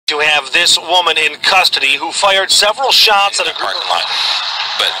To have this woman in custody who fired several shots at a group of...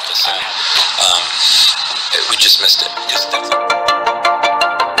 But we just missed it.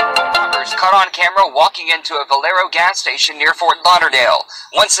 Caught on camera walking into a Valero gas station near Fort Lauderdale.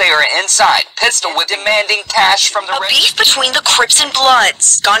 Once they are inside, pistol whip demanding cash from the... A beef between the Crips and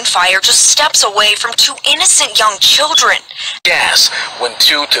Bloods. Gunfire just steps away from two innocent young children. Gas when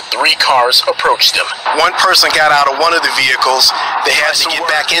 2 to 3 cars approached him. One person got out of one of the vehicles. They had to get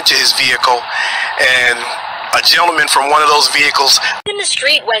back into his vehicle, and a gentleman from one of those vehicles in the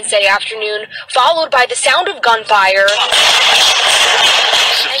street Wednesday afternoon, followed by the sound of gunfire.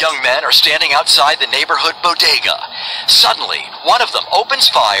 Of young men are standing outside the neighborhood bodega. Suddenly, one of them opens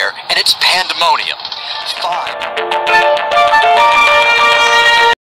fire, and it's pandemonium. Fire.